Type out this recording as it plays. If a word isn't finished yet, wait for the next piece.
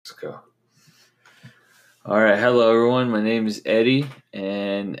Let's go. All right. Hello, everyone. My name is Eddie,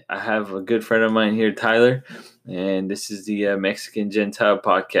 and I have a good friend of mine here, Tyler. And this is the Mexican Gentile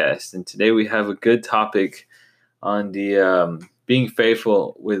podcast. And today we have a good topic on the being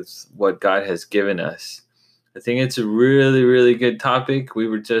faithful with what God has given us. I think it's a really, really good topic. We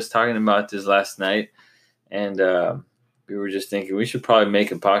were just talking about this last night, and we were just thinking we should probably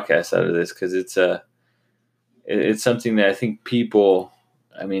make a podcast out of this because it's something that I think people,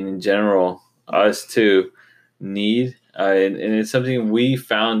 in general, us too, need. And it's something we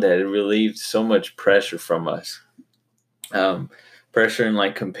found that it relieved so much pressure from us. Pressure in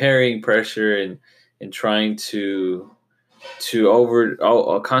like comparing, pressure in trying to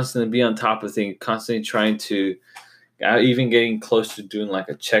constantly be on top of things, constantly trying to even getting close to doing like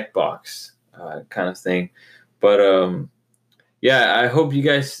a checkbox kind of thing. But yeah, I hope you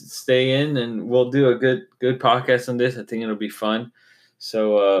guys stay in, and we'll do a good podcast on this. I think it'll be fun.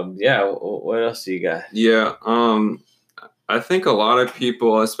 So yeah, what else do you got? Yeah, I think a lot of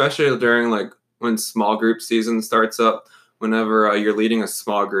people, especially during like when small group season starts up, whenever you're leading a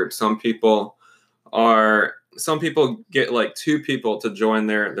small group, some people get like 2 people to join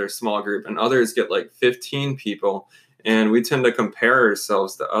their small group, and others get like 15 people, and we tend to compare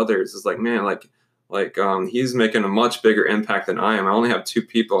ourselves to others. It's like, man, he's making a much bigger impact than I am. I only have 2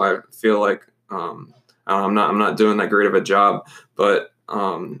 people. I feel like I'm not doing that great of a job. But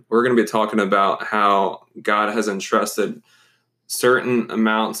we're going to be talking about how God has entrusted certain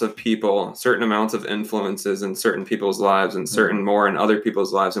amounts of people, certain amounts of influences in certain people's lives, and certain more in other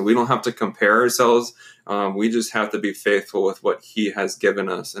people's lives. And we don't have to compare ourselves. We just have to be faithful with what He has given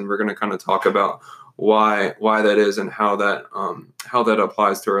us. And we're going to kind of talk about why that is and how that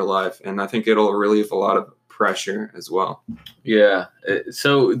applies to our life. And I think it'll relieve a lot of pressure as well. Yeah.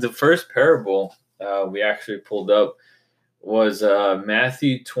 So the first parable we actually pulled up was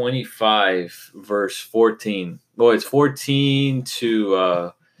Matthew 25 verse 14. Well, it's 14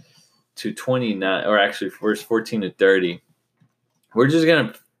 to 29, or actually verse 14 to 30. We're just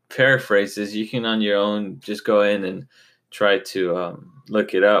gonna paraphrase this. You can on your own just go in and try to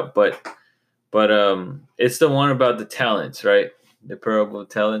look it up. But it's the one about the talents, right? The parable of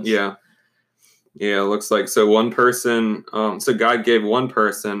talents. Yeah, it looks like so. One person, so God gave one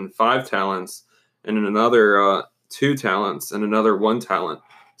person 5 talents, and another 2 talents, and another 1 talent.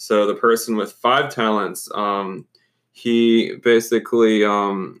 So the person with 5 talents, he basically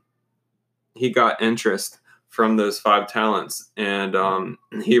he got interest from those 5 talents, and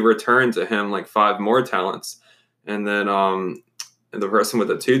he returned to him like 5 more talents. And then the person with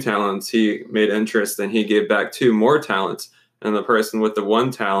the 2 talents, he made interest, and he gave back 2 more talents. And the person with the 1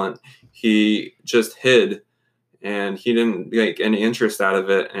 talent, he just hid, and he didn't get any interest out of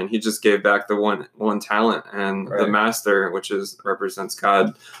it, and he just gave back the one talent. And right. The master, which represents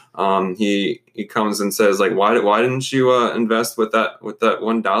God, he comes and says, like, why didn't you invest with that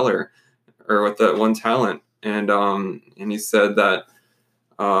 $1 or with that 1 talent? And he said that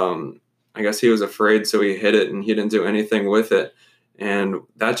I guess he was afraid, so he hid it, and he didn't do anything with it. And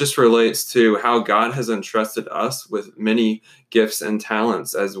that just relates to how God has entrusted us with many gifts and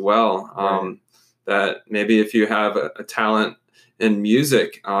talents as well. Right. That maybe if you have a talent in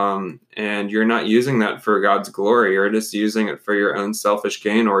music and you're not using that for God's glory, you're just using it for your own selfish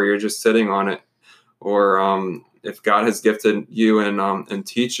gain, or you're just sitting on it, or if God has gifted you in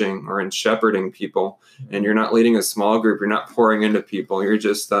teaching or in shepherding people, and you're not leading a small group, you're not pouring into people, you're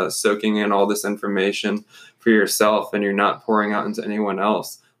just soaking in all this information for yourself, and you're not pouring out into anyone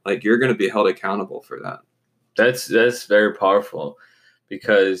else, like, you're going to be held accountable for that. That's very powerful,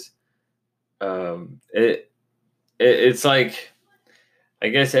 because it's like, I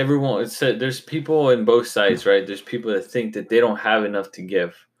guess everyone, there's people in both sides, right? There's people that think that they don't have enough to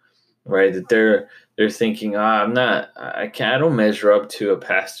give, right? That they're thinking, I don't measure up to a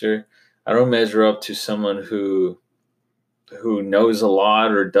pastor. I don't measure up to someone who knows a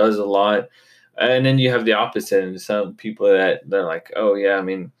lot or does a lot. And then you have the opposite, and some people that they're like, oh yeah,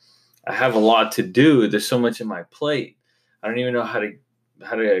 I have a lot to do. There's so much in my plate. I don't even know how to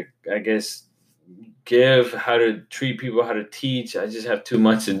I guess give, how to treat people, how to teach. I just have too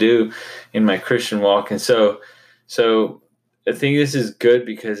much to do in my Christian walk. And so I think this is good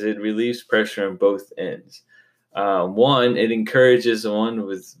because it relieves pressure on both ends. One, it encourages the one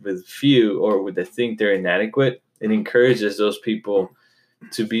with few, or with the think they're inadequate. It encourages those people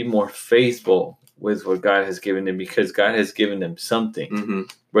to be more faithful with what God has given them, because God has given them something,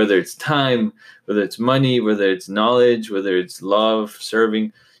 whether it's time, whether it's money, whether it's knowledge, whether it's love,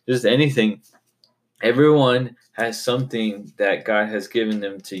 serving, just anything. Everyone has something that God has given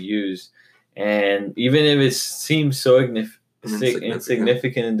them to use. And even if it seems so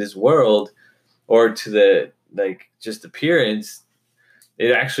insignificant in this world, or to the just appearance,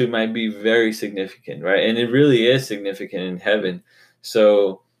 it actually might be very significant, right? And it really is significant in heaven.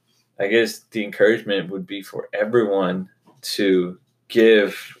 So I guess the encouragement would be for everyone to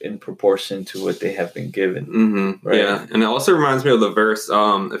give in proportion to what they have been given. Mm-hmm. Right? Yeah, and it also reminds me of the verse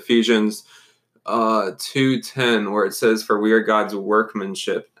Ephesians 2:10, where it says, "For we are God's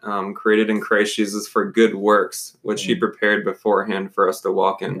workmanship, created in Christ Jesus for good works, which He prepared beforehand for us to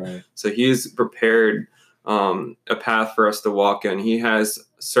walk in." Right. So He's prepared a path for us to walk in. He has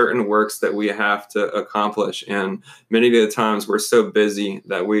certain works that we have to accomplish, and many of the times we're so busy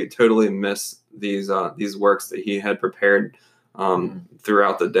that we totally miss these works that He had prepared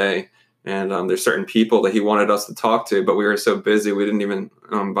throughout the day. And there's certain people that He wanted us to talk to, but we were so busy we didn't even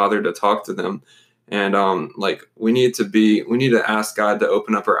bother to talk to them. And we need to ask God to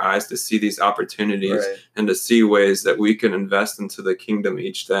open up our eyes to see these opportunities, right, and to see ways that we can invest into the kingdom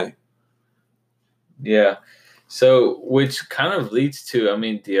each day. Yeah. So, which kind of leads to,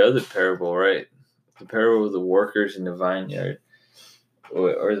 the other parable, right? The parable of the workers in the vineyard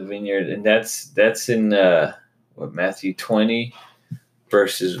or the vineyard. And that's in Matthew 20,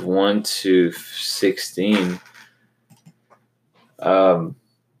 verses 1 to 16.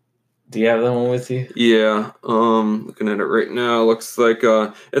 Do you have that one with you? Yeah. Looking at it right now, looks like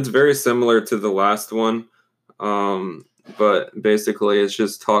it's very similar to the last one. But basically it's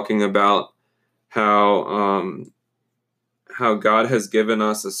just talking about how God has given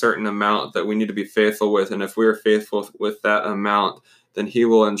us a certain amount that we need to be faithful with, and if we are faithful with that amount, then He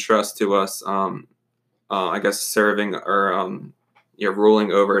will entrust to us, serving or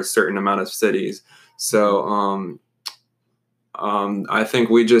ruling over a certain amount of cities. So I think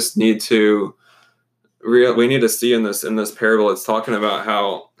we just need to see in this parable, it's talking about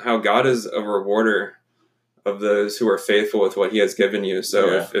how God is a rewarder of those who are faithful with what He has given you.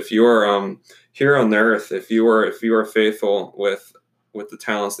 So if you are here on earth, if you are faithful with the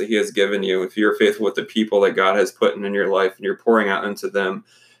talents that He has given you, if you're faithful with the people that God has put in your life and you're pouring out into them,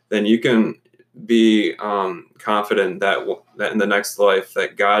 then you can be confident that in the next life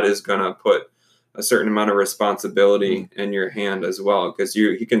that God is going to put a certain amount of responsibility in your hand as well, because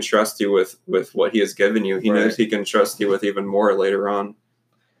He can trust you with what He has given you. He knows He can trust you with even more later on.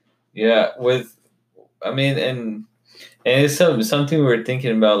 Yeah, and it's something we were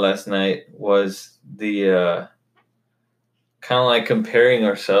thinking about last night was the kind of like comparing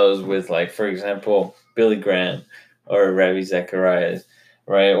ourselves with, like, for example, Billy Graham or Ravi Zacharias,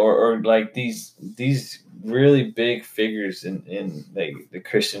 right? Or like these really big figures in the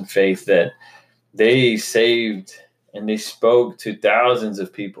Christian faith that they saved and they spoke to thousands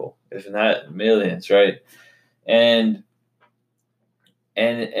of people, if not millions, right? And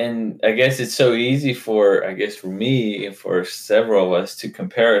I guess it's so easy for me and for several of us to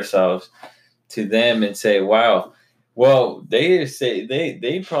compare ourselves to them and say, wow, well, they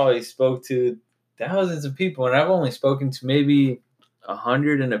probably spoke to thousands of people, and I've only spoken to maybe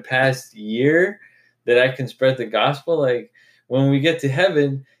 100 in the past year that I can spread the gospel. Like, when we get to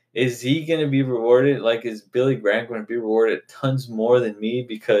heaven, is he going to be rewarded? Like, is Billy Graham going to be rewarded tons more than me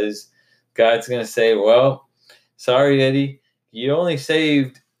because God's going to say, well, sorry, Eddie, you only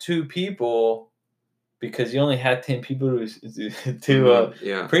saved 2 people because you only had 10 people to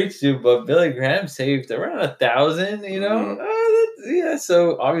preach to, but Billy Graham saved around 1,000, Mm-hmm.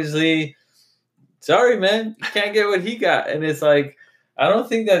 So obviously, sorry, man, you can't get what he got. And it's like, I don't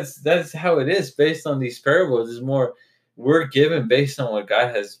think that's how it is based on these parables. It's more, we're given based on what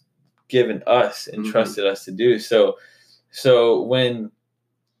God has given us and mm-hmm. trusted us to do. So when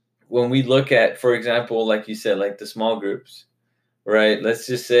we look at, for example, like you said, like the small groups, right? Let's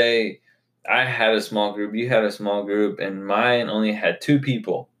just say I had a small group, you had a small group, and mine only had 2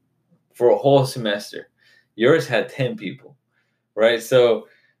 people for a whole semester. Yours had 10 people, right? So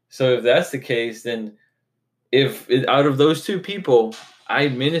if that's the case, then if out of those 2 people, I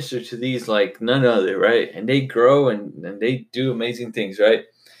minister to these like none other, right? And they grow and they do amazing things, right?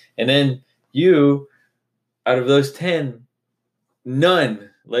 And then you, out of those 10, none,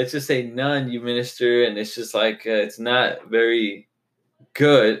 let's just say none, you minister, and it's just like it's not very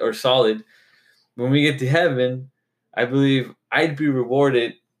good or solid. When we get to heaven, I believe I'd be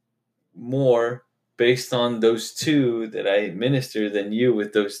rewarded more based on those 2 that I minister than you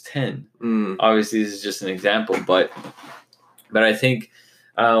with those 10. Obviously, this is just an example, but I think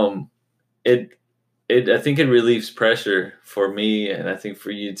I think it relieves pressure for me, and I think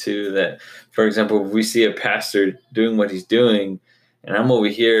for you too, that, for example, if we see a pastor doing what he's doing, and I'm over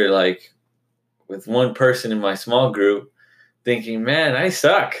here like with one person in my small group thinking, man, I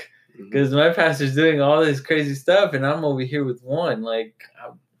suck. because my pastor's doing all this crazy stuff, and I'm over here with one. Like,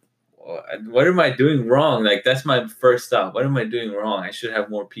 what am I doing wrong? Like, that's my first thought. What am I doing wrong? I should have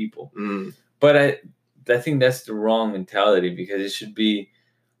more people. But I think that's the wrong mentality, because it should be,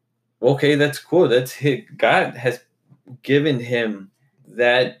 okay, that's cool. That's it. God has given him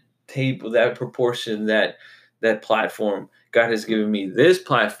that table, that proportion, that platform. God has given me this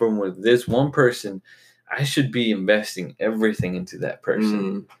platform with this one person. I should be investing everything into that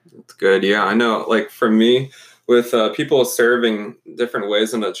person. That's good. Yeah, I know. Like for me, with people serving different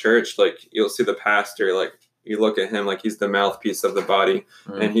ways in the church, like you'll see the pastor, like you look at him like he's the mouthpiece of the body,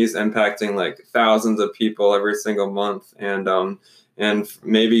 and he's impacting like thousands of people every single month. And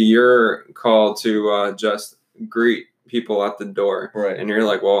maybe you're called to just greet people at the door, right? And you're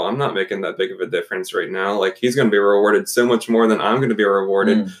like, well, I'm not making that big of a difference right now. Like he's going to be rewarded so much more than I'm going to be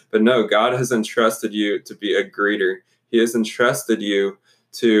rewarded. But no, God has entrusted you to be a greeter. He has entrusted you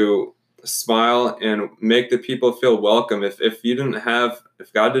to smile and make the people feel welcome. If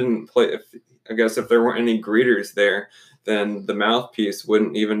God didn't play, if there weren't any greeters there, then the mouthpiece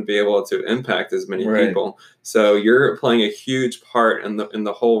wouldn't even be able to impact as many people. So you're playing a huge part in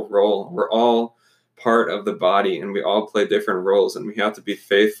the whole role. We're all part of the body, and we all play different roles, and we have to be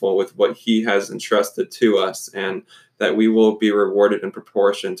faithful with what he has entrusted to us, and that we will be rewarded in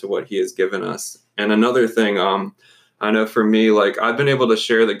proportion to what he has given us. And another thing, I know for me, like I've been able to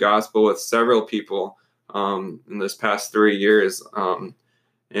share the gospel with several people in this past 3 years,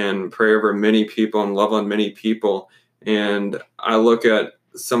 and pray over many people and love on many people. And I look at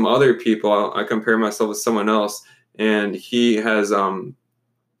some other people, I compare myself with someone else, and he has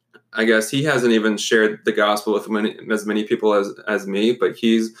I guess he hasn't even shared the gospel with as many people as me, but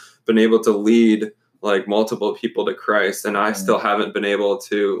he's been able to lead like multiple people to Christ. And I still haven't been able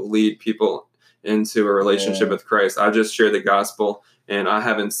to lead people into a relationship with Christ. I just share the gospel, and I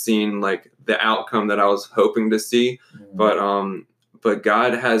haven't seen like the outcome that I was hoping to see. But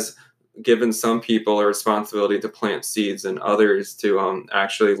God has given some people a responsibility to plant seeds, and others to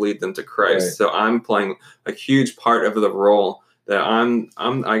actually lead them to Christ. So I'm playing a huge part of the role that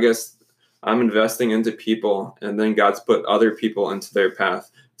I guess I'm investing into people, and then God's put other people into their path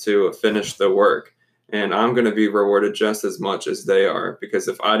to finish the work. And I'm going to be rewarded just as much as they are, because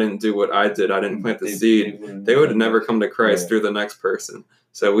if I didn't do what I did, I didn't plant the seed, they would have never come to Christ through the next person.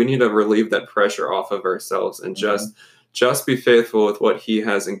 So we need to relieve that pressure off of ourselves, and just be faithful with what he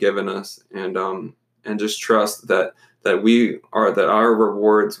hasn't given us, and just trust that our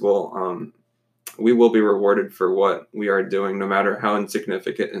rewards will we will be rewarded for what we are doing, no matter how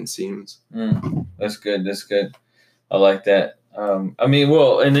insignificant it seems. That's good. I like that. And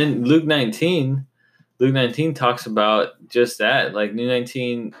then Luke 19 talks about just that, like Luke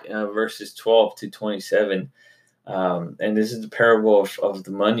 19 verses 12 to 27. And this is the parable of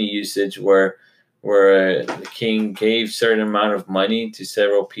the money usage, where the king gave certain amount of money to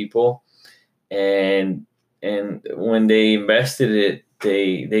several people, and when they invested it,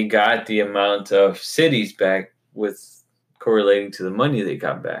 they got the amount of cities back with correlating to the money they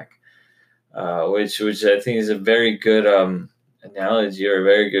got back, which I think is a very good analogy, or a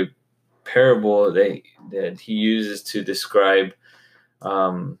very good parable that he uses to describe,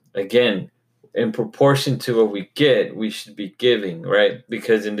 again, in proportion to what we get, we should be giving, right?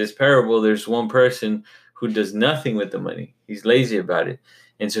 Because in this parable, there's one person who does nothing with the money. He's lazy about it,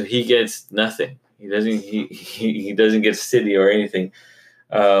 and so he gets nothing. He doesn't get a city or anything.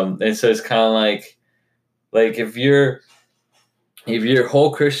 And so it's kind of like if your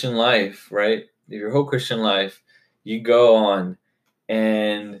whole Christian life, right? If your whole Christian life, you go on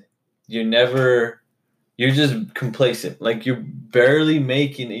and you're just complacent. Like you're barely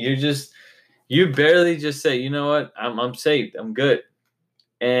making it. You barely just say, you know what, I'm saved, I'm good.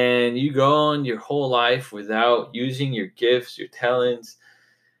 And you go on your whole life without using your gifts, your talents,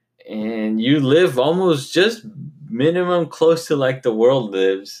 and you live almost just minimum close to like the world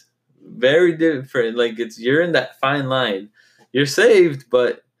lives. Very different. Like you're in that fine line. You're saved,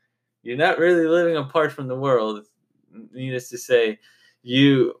 but you're not really living apart from the world. Needless to say,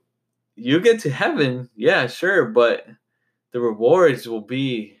 you get to heaven, yeah, sure, but the rewards will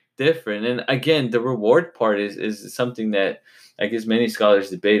be different. And again, the reward part is something that I guess many scholars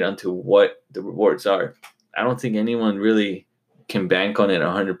debate onto what the rewards are. I don't think anyone really can bank on it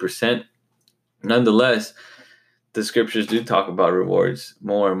 100%. Nonetheless, the scriptures do talk about rewards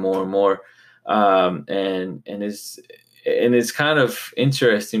more and more and more, and it's kind of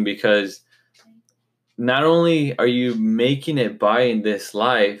interesting, because not only are you making it by in this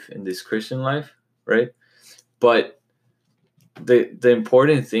life, in this Christian life, right? But the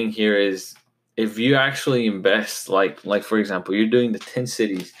important thing here is, if you actually invest, like for example, you're doing the 10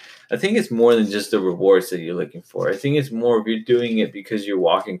 cities. I think it's more than just the rewards that you're looking for. I think it's more of you're doing it because you're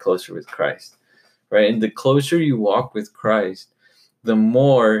walking closer with Christ, right? And the closer you walk with Christ, the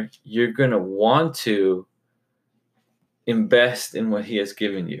more you're going to want to invest in what he has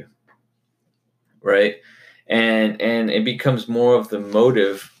given you, right? And it becomes more of the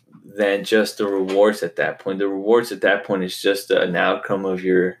motive than just the rewards at that point. The rewards at that point is just an outcome of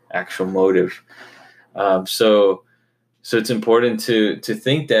your actual motive. So it's important to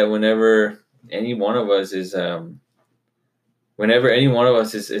think that whenever any one of us is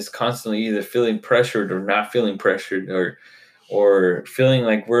constantly either feeling pressured or not feeling pressured, or feeling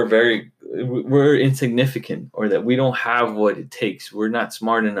like we're insignificant, or that we don't have what it takes, we're not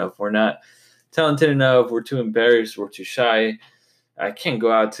smart enough, we're not talented enough, we're too embarrassed, we're too shy, I can't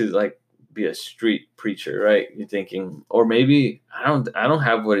go out to like be a street preacher, right? You're thinking, or maybe I don't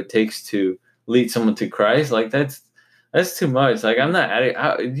have what it takes to lead someone to Christ. Like that's too much. Like I'm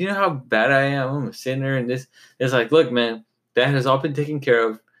not you know how bad I am? I'm a sinner, and this is like, look, man, that has all been taken care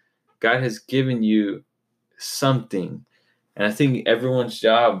of. God has given you something, and I think everyone's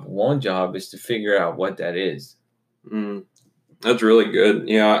one job is to figure out what that is. That's really good.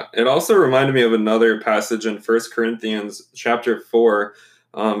 Yeah. It also reminded me of another passage in 1 Corinthians chapter 4,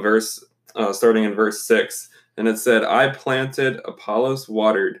 starting in verse 6. And it said, I planted, Apollos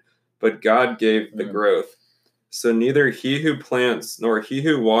watered, but God gave the growth. So neither he who plants nor he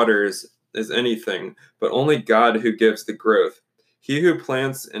who waters is anything, but only God who gives the growth. He who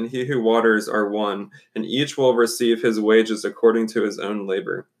plants and he who waters are one, and each will receive his wages according to his own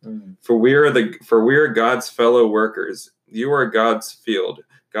labor. For we are God's fellow workers. You are God's field,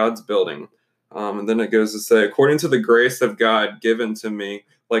 God's building. And then it goes to say, according to the grace of God given to me,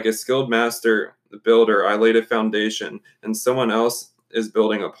 like a skilled master builder, I laid a foundation, and someone else is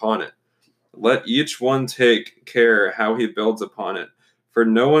building upon it. Let each one take care how he builds upon it. For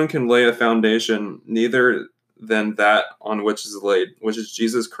no one can lay a foundation, neither than that on which is laid, which is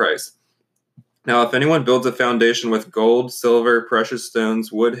Jesus Christ. Now, if anyone builds a foundation with gold, silver, precious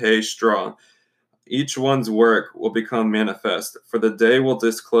stones, wood, hay, straw, each one's work will become manifest, for the day will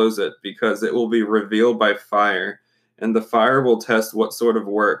disclose it, because it will be revealed by fire, and the fire will test what sort of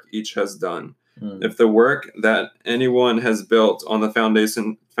work each has done. If the work that anyone has built on the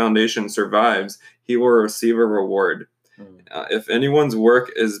foundation survives, he will receive a reward. If anyone's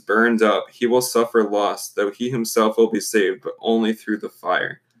work is burned up, he will suffer loss, though he himself will be saved, but only through the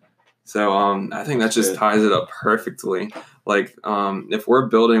fire. So I think that just ties it up perfectly. Like if we're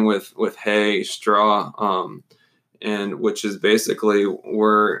building with hay, straw, and which is basically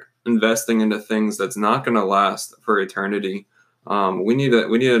we're investing into things that's not going to last for eternity. We need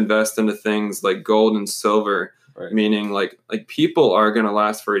to invest into things like gold and silver, right. Meaning like people are going to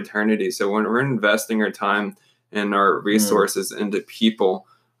last for eternity. So when we're investing our time and our resources into people,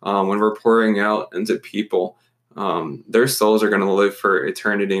 when we're pouring out into people, their souls are going to live for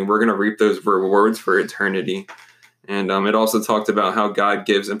eternity, and we're going to reap those rewards for eternity. And it also talked about how God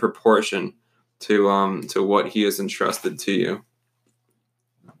gives in proportion to what he has entrusted to you.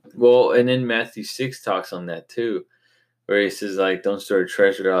 Well, and then Matthew 6 talks on that too, where he says, like, don't store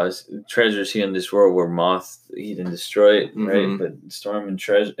treasures here in this world where moths eat and destroy it, right? But store them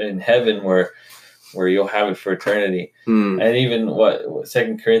in heaven where you'll have it for eternity. And even what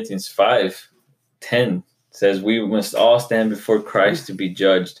 2 Corinthians 5:10 says, we must all stand before Christ to be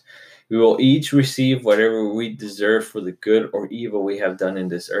judged. We will each receive whatever we deserve for the good or evil we have done in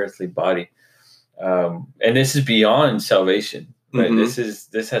this earthly body. And this is beyond salvation, right? This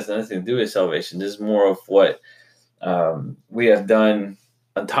has nothing to do with salvation. This is more of what we have done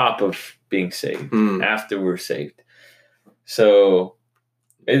on top of being saved, after we're saved. So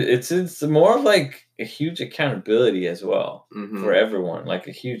it's more of like a huge accountability as well for everyone, like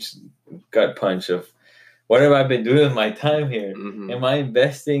a huge gut punch of, what have I been doing with my time here? Am I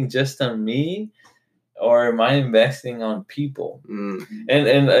investing just on me, or am I investing on people?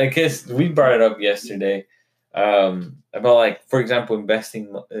 And I guess we brought it up yesterday about, like, for example,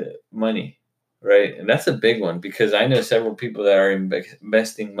 investing money, right? And that's a big one, because I know several people that are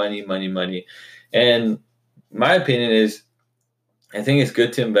investing money. And my opinion is, I think it's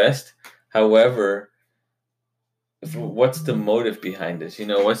good to invest. However, what's the motive behind this? You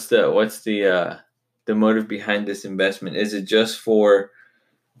know, what's the motive behind this investment? Is it just for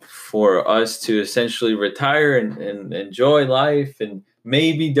us to essentially retire and enjoy life and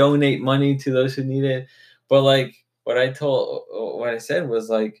maybe donate money to those who need it? But like what I said was,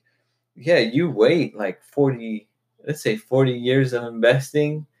 like, yeah, you wait like 40 years of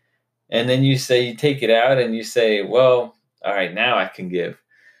investing, and then you take it out and you say, well, all right, now I can give.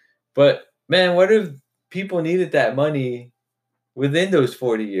 But man, what if people needed that money within those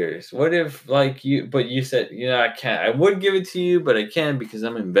 40 years? What if like you said, I can't. I would give it to you, but I can't because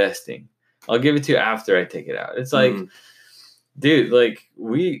I'm investing. I'll give it to you after I take it out. It's like, dude, like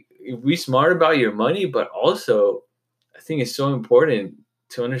we smart about your money, but also I think it's so important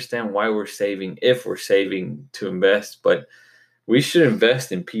to understand why we're saving, if we're saving to invest, but we should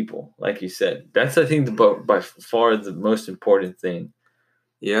invest in people, like you said. That's, I think, by far the most important thing.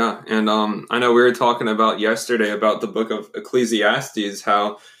 Yeah, and I know we were talking about yesterday about the book of Ecclesiastes,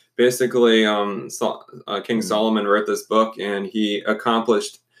 how basically King Solomon wrote this book and he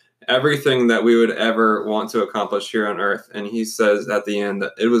accomplished everything that we would ever want to accomplish here on earth. And he says at the end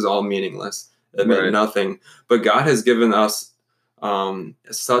that it was all meaningless. It meant nothing. But God has given us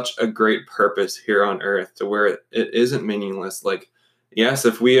such a great purpose here on earth to where it isn't meaningless. Like, yes,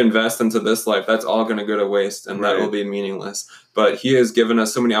 if we invest into this life, that's all going to go to waste and that will be meaningless. But he has given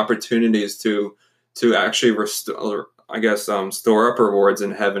us so many opportunities to actually restore, store up rewards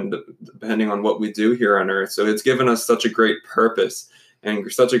in heaven, depending on what we do here on earth. So it's given us such a great purpose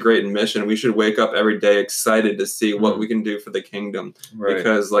and such a great mission. We should wake up every day excited to see what we can do for the kingdom,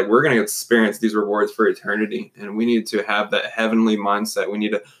 because like we're going to experience these rewards for eternity, and we need to have that heavenly mindset. We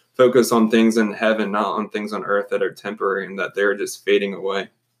need to focus on things in heaven, not on things on earth that are temporary and that they're just fading away.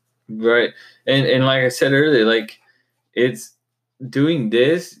 Right. And like I said earlier, like it's doing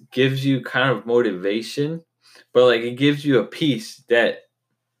this gives you kind of motivation, but like it gives you a peace that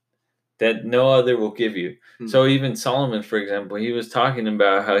no other will give you. So even Solomon, for example, he was talking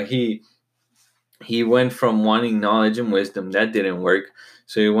about how he went from wanting knowledge and wisdom, that didn't work.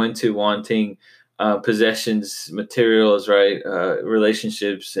 So he went to wanting possessions, materials, right,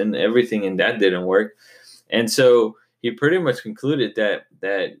 relationships, and everything, and that didn't work. And so he pretty much concluded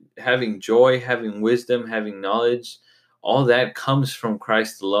that having joy, having wisdom, having knowledge, all that comes from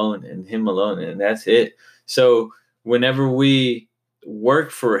Christ alone and Him alone, and that's it. So whenever we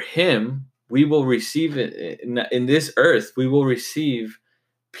work for Him, we will receive it in this earth. We will receive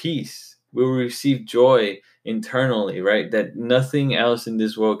peace. We will receive joy internally, right? That nothing else in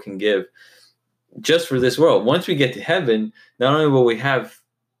this world can give. Just for this world. Once we get to heaven, not only will we have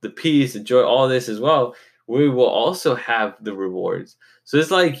the peace, the joy, all this as well, we will also have the rewards. So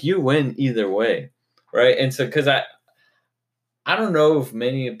it's like you win either way, right? And so, because I don't know if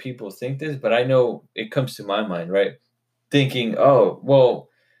many people think this, but I know it comes to my mind, right? Thinking, oh, well,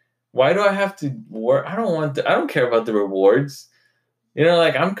 why do I have to work? I don't care about the rewards.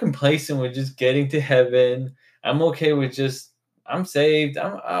 Like I'm complacent with just getting to heaven. I'm okay with just, I'm saved.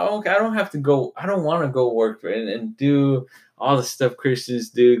 I'm okay. I don't have to go. I don't want to go work for it and do all the stuff Christians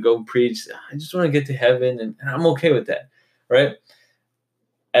do, go preach. I just want to get to heaven, and I'm okay with that, right?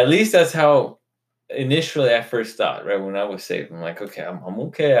 At least that's how initially I first thought, right? When I was saved, I'm like, okay, I'm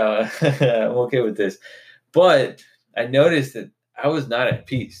okay. I'm okay with this. But I noticed that I was not at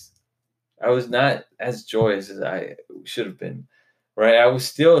peace. I was not as joyous as I should have been, right? I was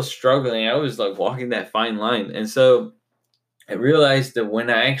still struggling. I was like walking that fine line. And so I realized that when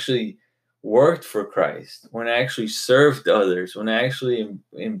I actually worked for Christ, when I actually served others, when I actually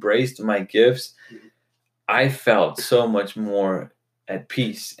embraced my gifts, I felt so much more at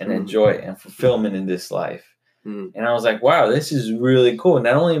peace and at joy and fulfillment in this life. And I was like, wow, this is really cool.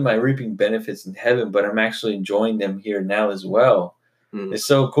 Not only am I reaping benefits in heaven, but I'm actually enjoying them here now as well. It's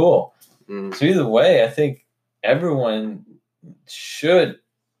so cool. So either way, I think everyone should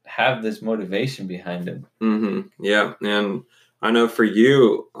have this motivation behind them. Yeah. And I know for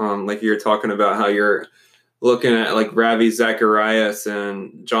you, like you're talking about how you're looking at like Ravi Zacharias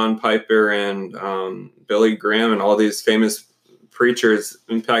and John Piper and Billy Graham and all these famous preachers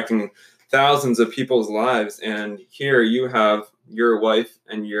impacting thousands of people's lives. And here you have your wife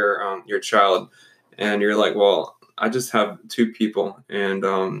and your child, and you're like, well, I just have two people, and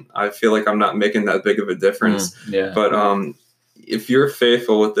I feel like I'm not making that big of a difference. But if you're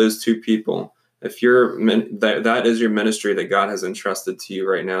faithful with those two people, if you're that is your ministry that God has entrusted to you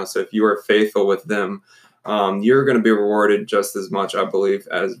right now. So if you are faithful with them, you're going to be rewarded just as much, I believe,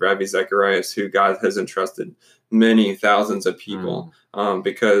 as Ravi Zacharias, who God has entrusted many thousands of people,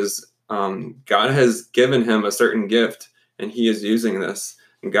 because God has given him a certain gift, and he is using this.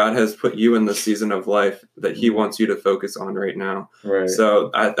 And God has put you in the season of life that he wants you to focus on right now. Right. So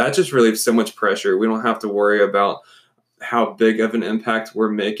that just relieves so much pressure. We don't have to worry about how big of an impact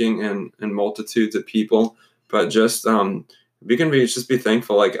we're making in multitudes of people, but just we can just be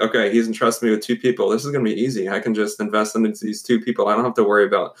thankful. Like, okay, he's entrusted me with two people. This is going to be easy. I can just invest into these two people. I don't have to worry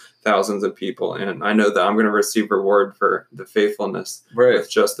about thousands of people. And I know that I'm going to receive reward for the faithfulness with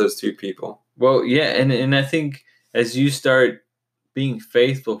just those two people. Well, yeah. And I think as you start being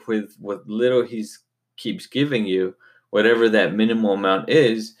faithful with what little he keeps giving you, whatever that minimal amount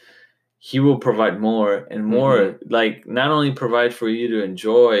is, he will provide more and more, like not only provide for you to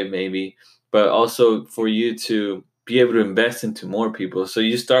enjoy maybe, but also for you to be able to invest into more people. So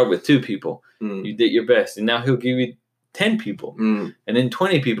you start with 2 people, you did your best, and now he'll give you 10 people and then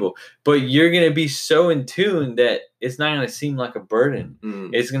 20 people. But you're going to be so in tune that it's not going to seem like a burden.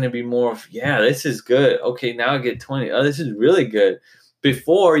 It's going to be more of, yeah, this is good. Okay, now I get 20. Oh, this is really good.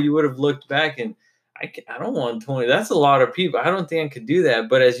 Before, you would have looked back and, I don't want 20. That's a lot of people. I don't think I could do that.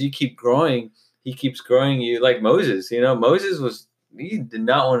 But as you keep growing, he keeps growing you, like Moses. Moses he did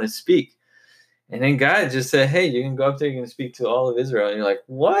not want to speak. And then God just said, hey, you can go up there, you're going to speak to all of Israel. And you're like,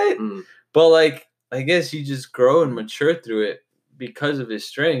 what? But like, I guess you just grow and mature through it because of his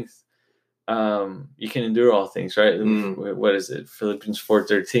strength. You can endure all things, right? What is it? Philippians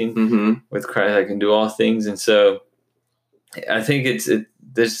 4:13. With Christ, I can do all things. And so I think I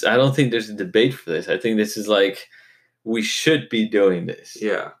don't think there's a debate for this. I think this is like, we should be doing this.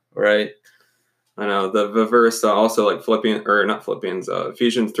 Yeah. Right? I know the verse also like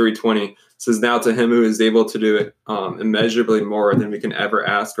Ephesians 3:20 says, now to him who is able to do it immeasurably more than we can ever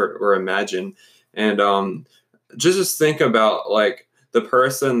ask or imagine. And just think about like the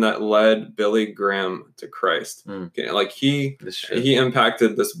person that led Billy Graham to Christ. Like he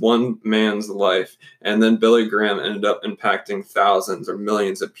impacted this one man's life, and then Billy Graham ended up impacting thousands or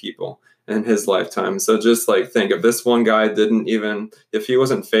millions of people in his lifetime. So just like think, if this one guy if he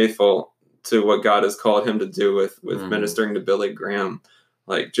wasn't faithful to what God has called him to do with ministering to Billy Graham,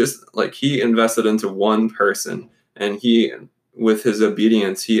 like he invested into one person, and with his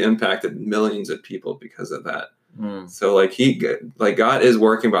obedience, he impacted millions of people because of that. So like God is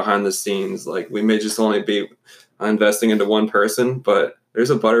working behind the scenes. Like we may just only be investing into one person, but there's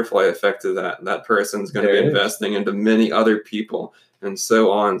a butterfly effect to that. That person's going to be investing into many other people and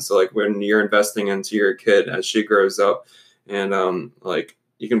so on. So like when you're investing into your kid as she grows up, and like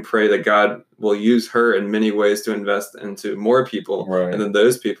you can pray that God will use her in many ways to invest into more people, right. And then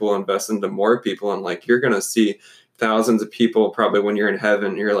those people invest into more people, and like you're going to see thousands of people probably when you're in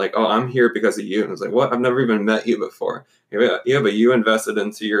heaven. You're like, oh, I'm here because of you. And it's like, what? I've never even met you before. Yeah, but you invested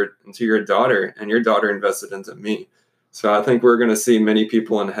into your daughter, and your daughter invested into me. So I think we're going to see many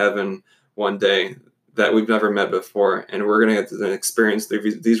people in heaven one day that we've never met before, and we're going to get to experience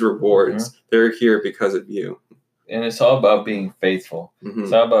these rewards. They're here because of you. And it's all about being faithful.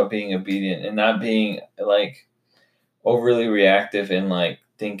 It's all about being obedient and not being like overly reactive and like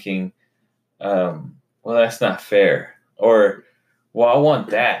thinking, well, that's not fair, or well, I want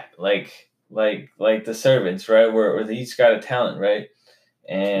that. Like the servants, right? Where they each got a talent, right?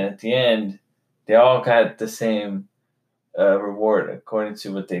 And at the end, they all got the same reward according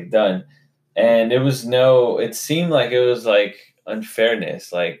to what they've done. And it seemed like it was like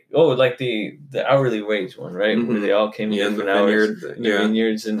unfairness, like like the hourly wage one, right? Where they all came in different hours in the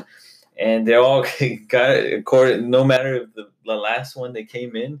vineyards, and they all got it according. No matter if the last one they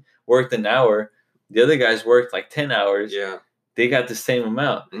came in worked an hour, the other guys worked like 10 hours. Yeah, they got the same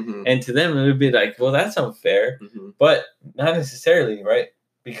amount, and to them it would be like, well, that's unfair, but not necessarily, right?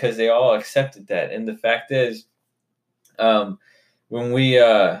 Because they all accepted that. And the fact is, when we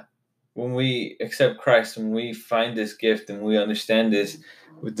accept Christ, when we find this gift and we understand this,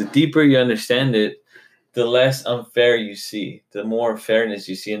 the deeper you understand it, the less unfair you see, the more fairness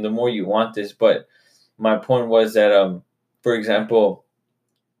you see, and the more you want this. But my point was that, for example,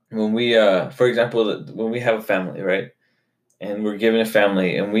 when we have a family, right, and we're given a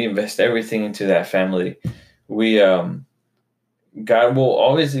family and we invest everything into that family, God will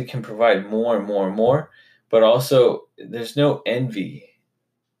obviously can provide more and more and more, but also there's no envy.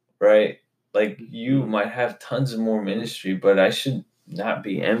 Right? Like you might have tons of more ministry, but I should not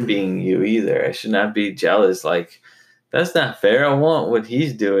be envying you either. I should not be jealous. Like, that's not fair. I want what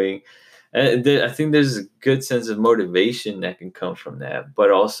he's doing. And I think there's a good sense of motivation that can come from that. But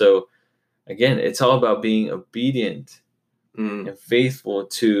also, again, it's all about being obedient and faithful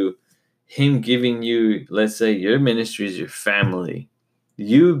to him giving you, let's say, your ministry is your family.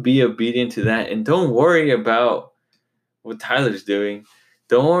 You be obedient to that, and don't worry about what Tyler's doing.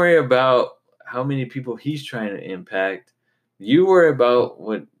 Don't worry about how many people he's trying to impact. You worry about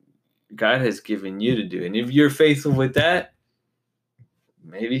what God has given you to do. And if you're faithful with that,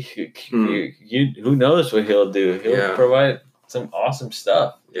 maybe who knows what he'll do. He'll provide some awesome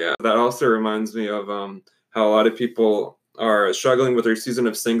stuff. Yeah, that also reminds me of how a lot of people are struggling with their season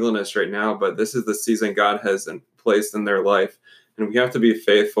of singleness right now, but this is the season God has placed in their life. And we have to be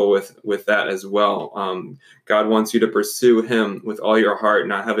faithful with that as well. God wants you to pursue him with all your heart,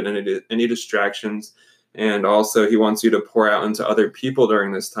 not having any distractions. And also he wants you to pour out into other people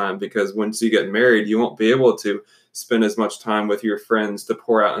during this time, because once you get married, you won't be able to spend as much time with your friends to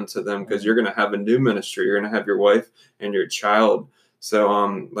pour out into them, because you're going to have a new ministry. You're going to have your wife and your child.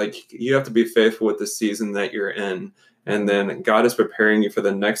 So like you have to be faithful with the season that you're in, and then God is preparing you for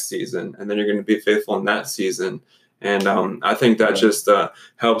the next season, and then you're going to be faithful in that season. And I think that just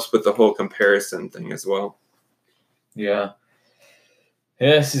helps with the whole comparison thing as well. Yeah.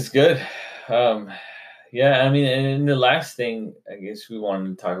 Yes, it's good. Yeah, I mean, and the last thing I guess we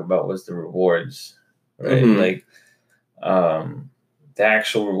wanted to talk about was the rewards, right? Mhm. Like the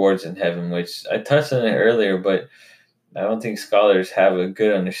actual rewards in heaven, which I touched on it earlier, but I don't think scholars have a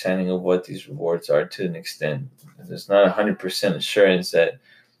good understanding of what these rewards are to an extent. There's not 100% assurance that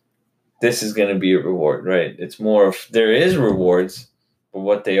this is going to be a reward, right? It's more of there is rewards, but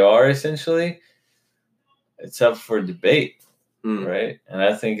what they are essentially, it's up for debate, right? And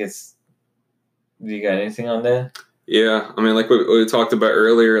I think it's. Do you got anything on that? Yeah, I mean, like we talked about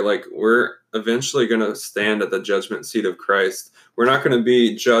earlier, like we're eventually going to stand at the judgment seat of Christ. We're not going to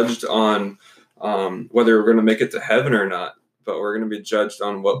be judged on whether we're going to make it to heaven or not, but we're going to be judged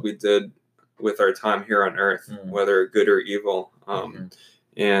on what we did with our time here on earth, whether good or evil.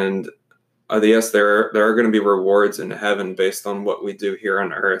 And yes, there are going to be rewards in heaven based on what we do here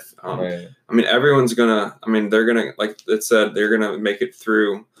on earth. Right. I mean, everyone's gonna. I mean, they're gonna, like it said, they're gonna make it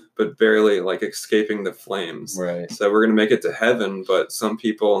through, but barely like escaping the flames. Right. So we're gonna make it to heaven, but some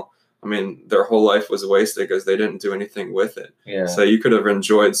people, I mean, their whole life was wasted because they didn't do anything with it. Yeah. So you could have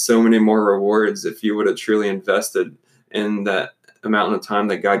enjoyed so many more rewards if you would have truly invested in that amount of time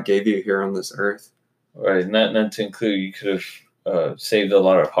that God gave you here on this earth. Right. Not to include, you could have saved a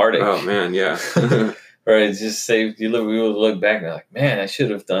lot of heartache. Oh man, yeah. Right. It's just saved. We would look back and be like, man, I should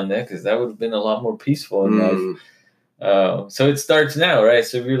have done that because that would have been a lot more peaceful in life. So it starts now, right?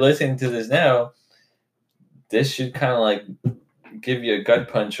 So if you're listening to this now, this should kind of like give you a gut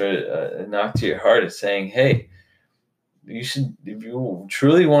punch or a knock to your heart of saying, hey, you should, if you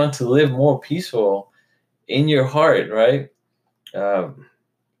truly want to live more peaceful in your heart, right?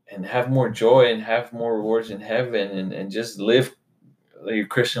 And have more joy and have more rewards in heaven and just live your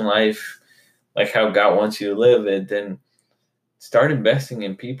Christian life like how God wants you to live it, then start investing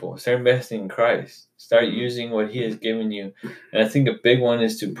in people. Start investing in Christ. Start using what He has given you. And I think a big one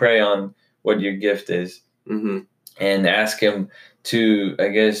is to pray on what your gift is and ask Him to, I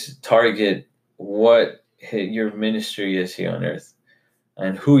guess, target what your ministry is here on earth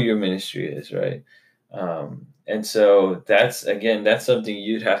and who your ministry is, right? And so that's something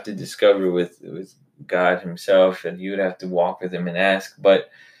you'd have to discover with God Himself, and you'd have to walk with Him and ask. But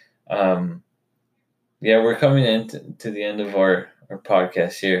yeah, we're coming into the end of our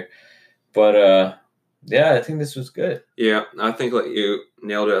podcast here. But yeah, I think this was good. Yeah, I think like you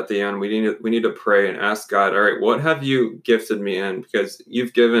nailed it at the end. We need to pray and ask God, all right, what have you gifted me in? Because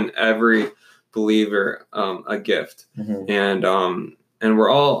you've given every believer a gift. And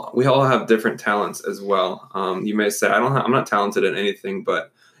we all have different talents as well. You may say, I'm not talented in anything,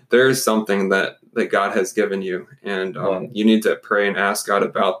 but there is something that God has given you, and you need to pray and ask God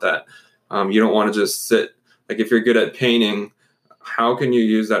about that. You don't want to just sit, like if you're good at painting, how can you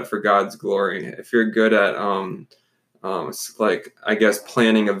use that for God's glory? If you're good at like I guess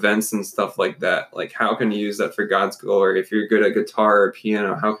planning events and stuff like that, like how can you use that for God's glory? If you're good at guitar or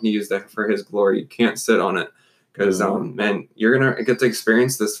piano, how can you use that for His glory? You can't sit on it. Because, man, you're going to get to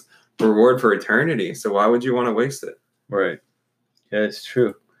experience this reward for eternity. So why would you want to waste it? Right. Yeah, it's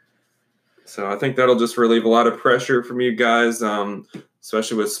true. So I think that'll just relieve a lot of pressure from you guys,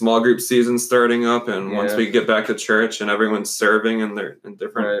 especially with small group season starting up. And once we get back to church and everyone's serving in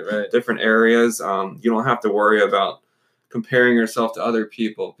different areas, you don't have to worry about comparing yourself to other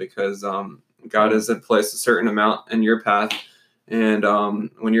people, because God has placed a certain amount in your path. And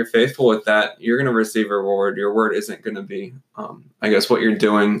when you're faithful with that, you're going to receive a reward. Your word isn't going to be, I guess, what you're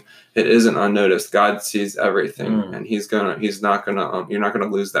doing. It isn't unnoticed. God sees everything, and you're not going to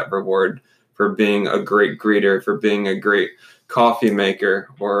lose that reward for being a great greeter, for being a great coffee maker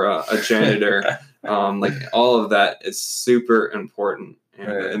or a janitor. Like all of that is super important,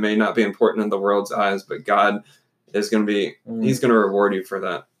 and it may not be important in the world's eyes, but God is going to be, He's going to reward you for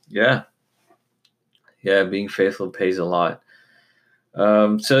that. Yeah. Yeah. Being faithful pays a lot.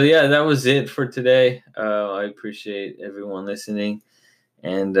 So yeah, that was it for today. I appreciate everyone listening,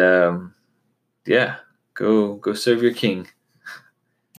 and yeah, go serve your King.